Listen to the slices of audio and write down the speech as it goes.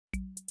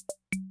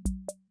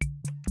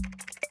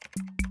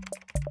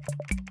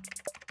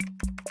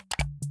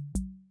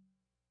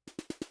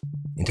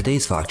In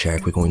today's fact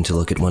check, we're going to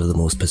look at one of the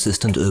most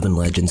persistent urban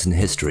legends in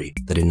history,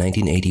 that in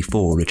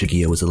 1984 Richard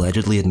Gere was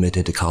allegedly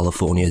admitted to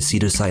California's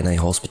Cedars-Sinai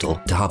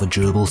Hospital to have a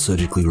gerbil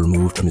surgically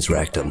removed from his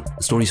rectum.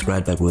 The story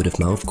spread by word of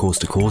mouth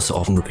coast to coast,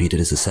 often repeated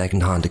as a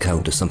second-hand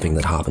account of something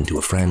that happened to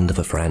a friend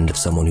of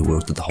someone who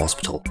worked at the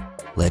hospital.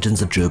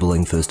 Legends of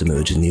gerbiling first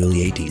emerged in the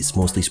early 80s,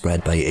 mostly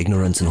spread by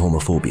ignorance and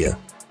homophobia,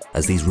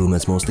 as these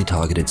rumours mostly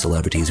targeted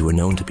celebrities who were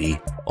known to be,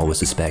 or were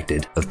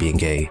suspected of being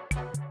gay.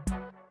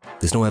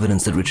 There's no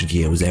evidence that Richard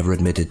Gere was ever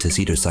admitted to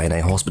Cedars-Sinai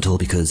Hospital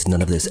because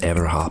none of this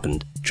ever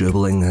happened.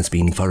 Gerbiling has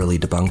been thoroughly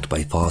debunked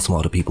by far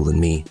smarter people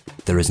than me.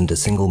 There isn't a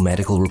single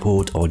medical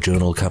report or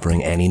journal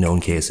covering any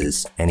known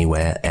cases,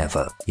 anywhere,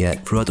 ever.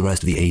 Yet, throughout the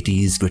rest of the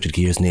 80s, Richard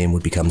Gere's name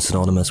would become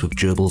synonymous with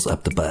gerbils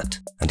up the butt,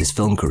 and his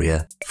film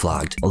career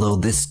flagged, although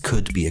this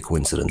could be a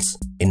coincidence.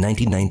 In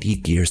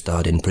 1990, Gere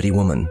starred in Pretty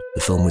Woman.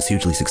 The film was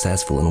hugely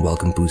successful and a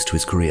welcome boost to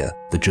his career.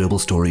 The gerbil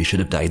story should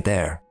have died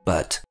there.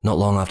 But, not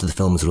long after the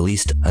film was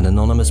released, an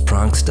anonymous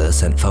prankster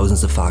sent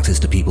thousands of faxes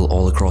to people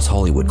all across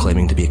Hollywood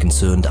claiming to be a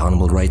concerned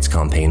animal rights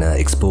campaigner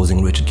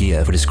exposing Richard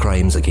Gere for his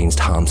crimes against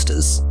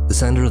hamsters. The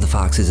sender of the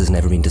faxes has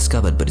never been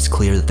discovered, but it's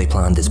clear that they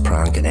planned this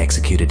prank and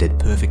executed it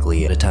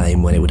perfectly at a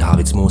time when it would have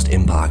its most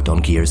impact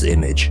on Gere's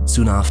image.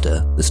 Soon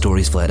after, the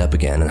stories flared up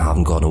again and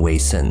haven't gone away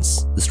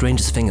since. The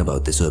strangest thing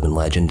about this urban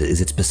legend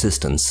is its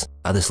persistence.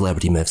 Other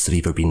celebrity myths have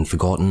either been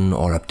forgotten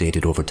or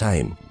updated over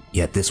time.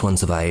 Yet this one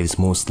survives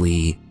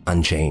mostly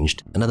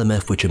unchanged. Another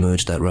myth which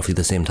emerged at roughly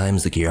the same time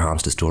as the Gere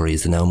hamster story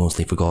is the now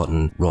mostly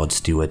forgotten Rod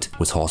Stewart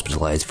was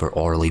hospitalized for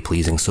orally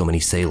pleasing so many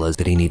sailors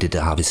that he needed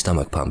to have his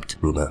stomach pumped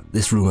rumour.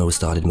 This rumour was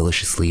started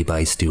maliciously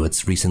by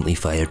Stewart's recently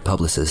fired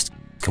publicist.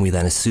 Can we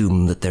then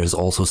assume that there's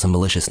also some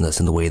maliciousness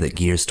in the way that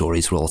Gere's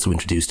stories were also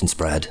introduced and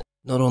spread?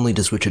 Not only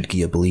does Richard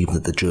Gere believe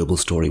that the gerbil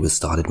story was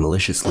started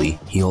maliciously,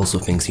 he also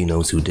thinks he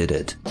knows who did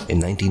it.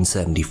 In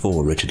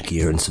 1974, Richard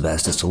Gere and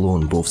Sylvester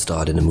Stallone both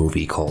starred in a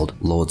movie called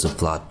Lords of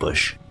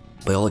Flatbush.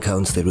 By all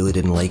accounts, they really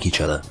didn't like each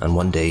other, and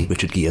one day,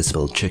 Richard Gere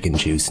spilled chicken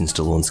juice in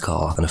Stallone's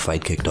car and a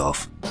fight kicked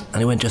off.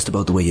 And it went just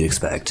about the way you'd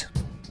expect.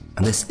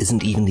 And this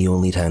isn't even the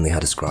only time they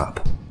had a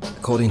scrap.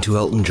 According to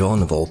Elton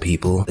John of all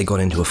people, they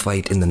got into a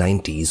fight in the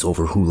 90s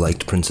over who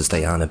liked Princess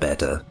Diana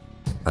better,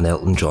 and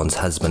Elton John's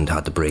husband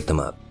had to break them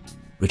up.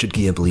 Richard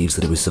Gere believes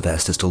that it was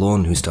Sylvester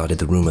Stallone who started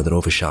the rumour that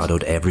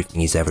overshadowed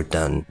everything he's ever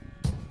done.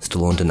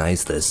 Stallone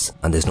denies this,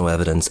 and there's no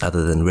evidence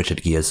other than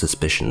Richard Gere's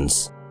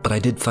suspicions. But I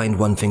did find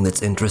one thing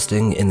that's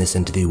interesting. In this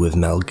interview with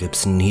Mel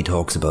Gibson, he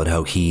talks about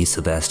how he,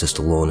 Sylvester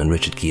Stallone and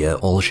Richard Gere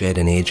all shared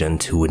an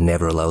agent who would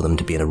never allow them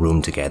to be in a room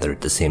together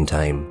at the same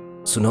time.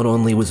 So not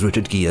only was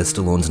Richard Gere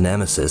Stallone's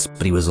nemesis,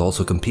 but he was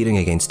also competing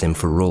against him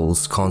for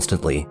roles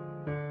constantly.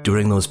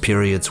 During those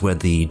periods where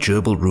the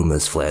gerbil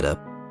rumours flared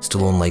up,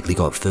 Stallone likely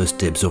got first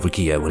dibs over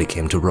Gere when it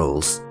came to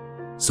roles.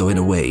 So in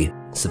a way,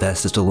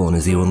 Sylvester Stallone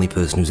is the only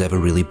person who's ever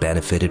really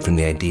benefited from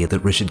the idea that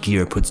Richard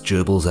Gere puts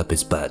gerbils up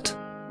his butt.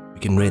 We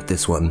can rate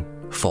this one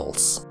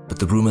false. But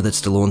the rumour that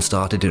Stallone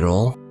started it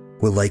all?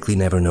 We'll likely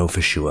never know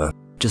for sure.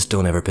 Just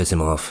don't ever piss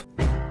him off.